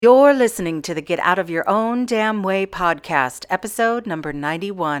You're listening to the Get Out of Your Own Damn Way podcast, episode number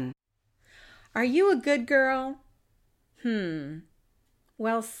 91. Are you a good girl?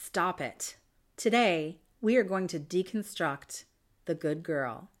 Well, stop it. Today, we are going to deconstruct the good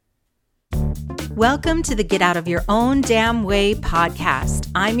girl. Welcome to the Get Out of Your Own Damn Way podcast.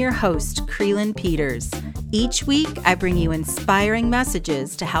 I'm your host, Creelan Peters. Each week, I bring you inspiring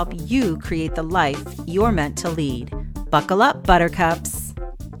messages to help you create the life you're meant to lead. Buckle up, buttercups.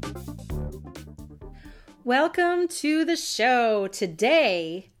 Welcome to the show.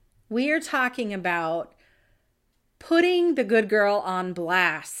 Today, we are talking about putting the good girl on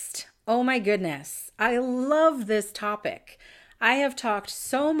blast. Oh my goodness. I love this topic. I have talked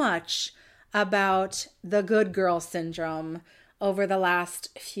so much about the good girl syndrome over the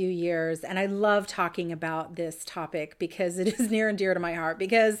last few years, and I love talking about this topic because it is near and dear to my heart.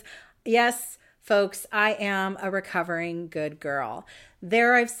 Because, yes, folks, I am a recovering good girl.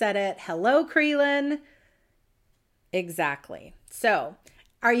 There, I've said it. Hello, Creelan. Exactly. So,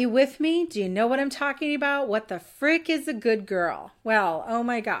 are you with me? Do you know what I'm talking about? What the frick is a good girl? Well, oh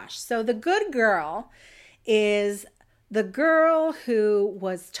my gosh. So the good girl is the girl who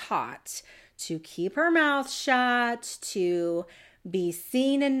was taught to keep her mouth shut, to be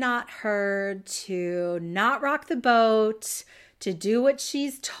seen and not heard, to not rock the boat, to do what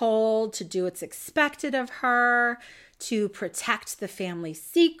she's told, to do what's expected of her, to protect the family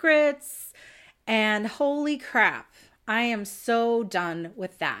secrets. And holy crap, I am so done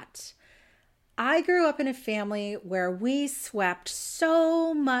with that. I grew up in a family where we swept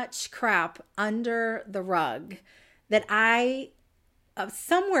so much crap under the rug that I,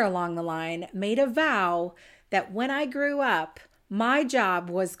 somewhere along the line, made a vow that when I grew up, my job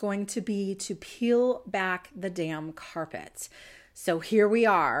was going to be to peel back the damn carpet. So here we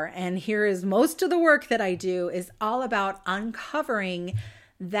are, and here is most of the work that I do is all about uncovering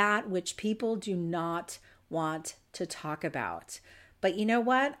that which people do not want to talk about. But you know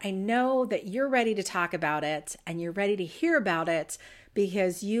what? I know that you're ready to talk about it and you're ready to hear about it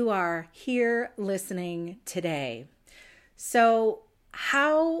because you are here listening today. So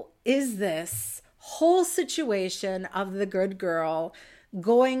how is this whole situation of the good girl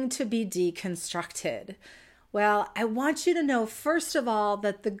going to be deconstructed? Well, I want you to know, first of all,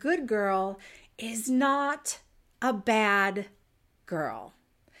 that the good girl is not a bad girl.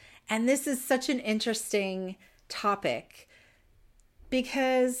 And this is such an interesting topic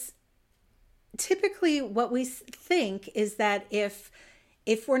because typically what we think is that if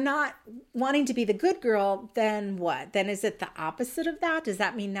we're not wanting to be the good girl, then what? Then is it the opposite of that? Does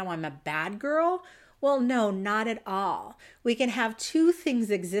that mean now I'm a bad girl? Well, no, not at all. We can have two things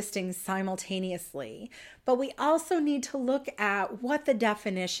existing simultaneously, but we also need to look at what the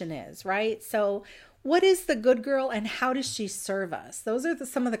definition is, right? So what is the good girl and how does she serve us? Those are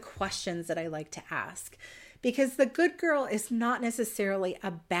some of the questions that I like to ask because the good girl is not necessarily a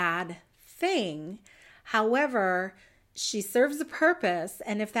bad thing. However, she serves a purpose,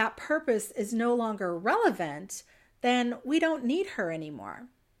 and if that purpose is no longer relevant, then we don't need her anymore.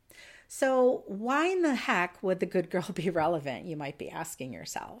 So why in the heck would the good girl be relevant, you might be asking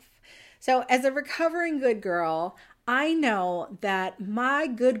yourself. So as a recovering good girl, I know that my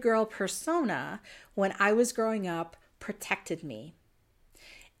good girl persona when I was growing up protected me.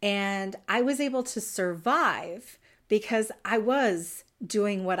 And I was able to survive because I was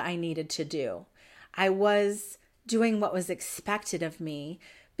doing what I needed to do. I was doing what was expected of me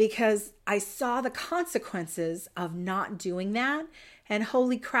because I saw the consequences of not doing that. And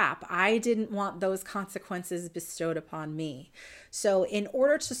holy crap, I didn't want those consequences bestowed upon me. So in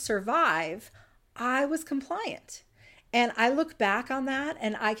order to survive, I was compliant. And I look back on that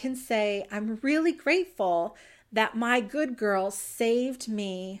and I can say I'm really grateful that my good girl saved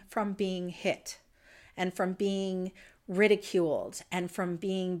me from being hit and from being ridiculed and from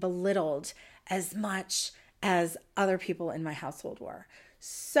being belittled as much as other people in my household were.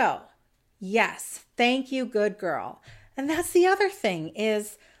 So, yes, thank you, good girl. And that's the other thing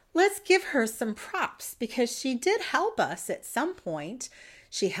is let's give her some props because she did help us at some point.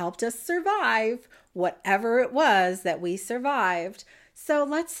 She helped us survive whatever it was that we survived. So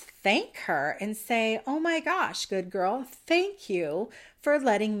let's thank her and say, oh my gosh, good girl, thank you for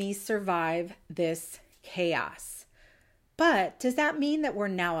letting me survive this chaos. But does that mean that we're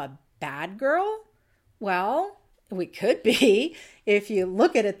now a bad girl? Well, we could be if you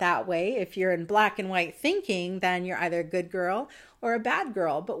look at it that way. If you're in black and white thinking, then you're either a good girl or a bad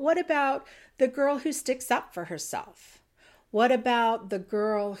girl. But what about the girl who sticks up for herself? What about the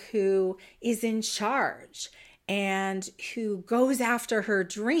girl who is in charge and who goes after her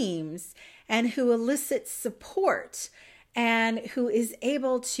dreams and who elicits support and who is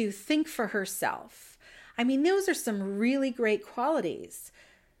able to think for herself. I mean, those are some really great qualities.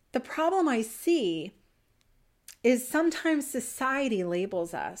 The problem I see is sometimes society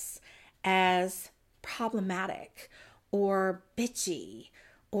labels us as problematic or bitchy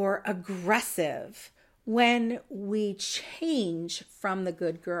or aggressive when we change from the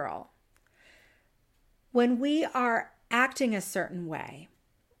good girl. When we are acting a certain way,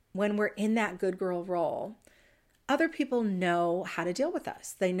 when we're in that good girl role, other people know how to deal with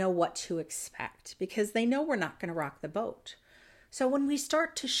us. They know what to expect because they know we're not going to rock the boat. So when we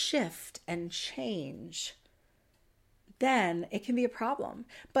start to shift and change, then it can be a problem.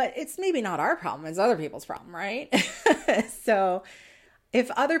 But it's maybe not our problem, it's other people's problem, right? So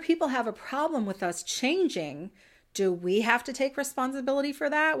if other people have a problem with us changing, do we have to take responsibility for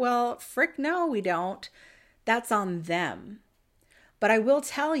that? Well, frick no, we don't. That's on them. But I will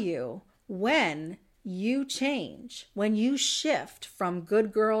tell you, when you change, when you shift from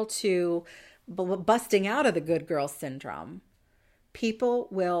good girl to busting out of the good girl syndrome, people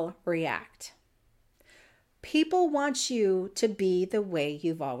will react. People want you to be the way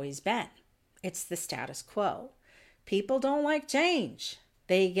you've always been. It's the status quo. People don't like change.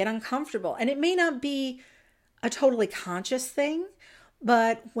 They get uncomfortable. And it may not be a totally conscious thing,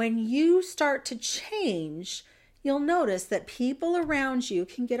 but when you start to change, you'll notice that people around you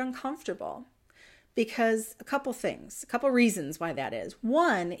can get uncomfortable because a couple reasons why that is.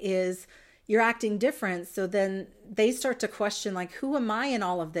 One is you're acting different. So then they start to question, like, who am I in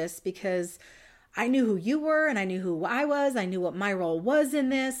all of this? Because I knew who you were and I knew who I was. I knew what my role was in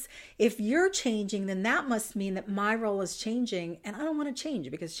this. If you're changing, then that must mean that my role is changing and I don't want to change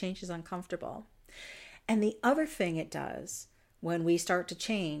because change is uncomfortable. And the other thing it does when we start to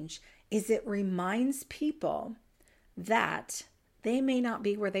change is it reminds people that they may not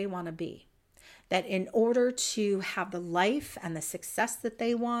be where they want to be. That in order to have the life and the success that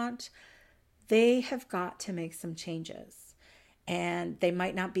they want, they have got to make some changes. And they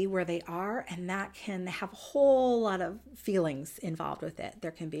might not be where they are, and that can have a whole lot of feelings involved with it.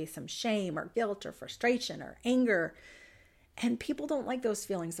 There can be some shame or guilt or frustration or anger, and people don't like those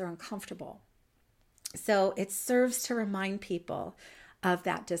feelings. They're uncomfortable. So it serves to remind people of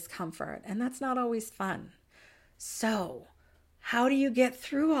that discomfort, and that's not always fun. So how do you get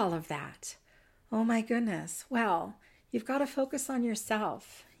through all of that? Oh my goodness. Well, you've got to focus on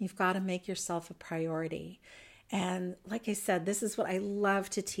yourself. You've got to make yourself a priority. And like I said, this is what I love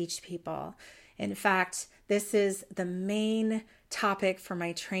to teach people. In fact, this is the main topic for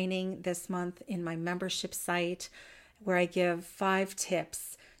my training this month in my membership site, where I give 5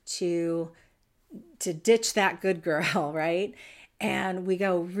 tips to ditch that good girl, right? And we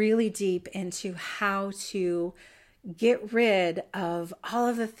go really deep into how to get rid of all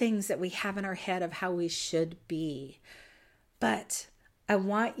of the things that we have in our head of how we should be. But I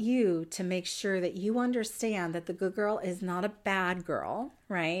want you to make sure that you understand that the good girl is not a bad girl,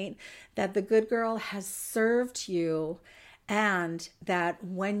 right? That the good girl has served you, and that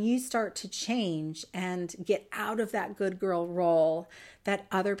when you start to change and get out of that good girl role, that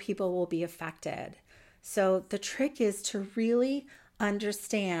other people will be affected. So the trick is to really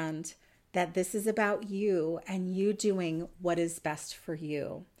understand that this is about you and you doing what is best for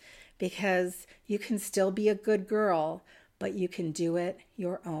you, because you can still be a good girl, but you can do it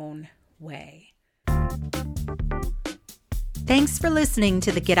your own way. Thanks for listening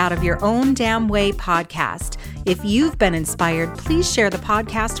to the Get Out of Your Own Damn Way podcast. If you've been inspired, please share the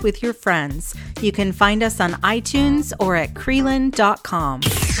podcast with your friends. You can find us on iTunes or at Krylyn.com.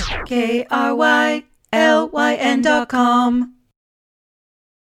 KRYLYN.com.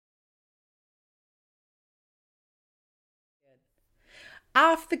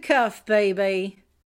 Off the cuff, baby.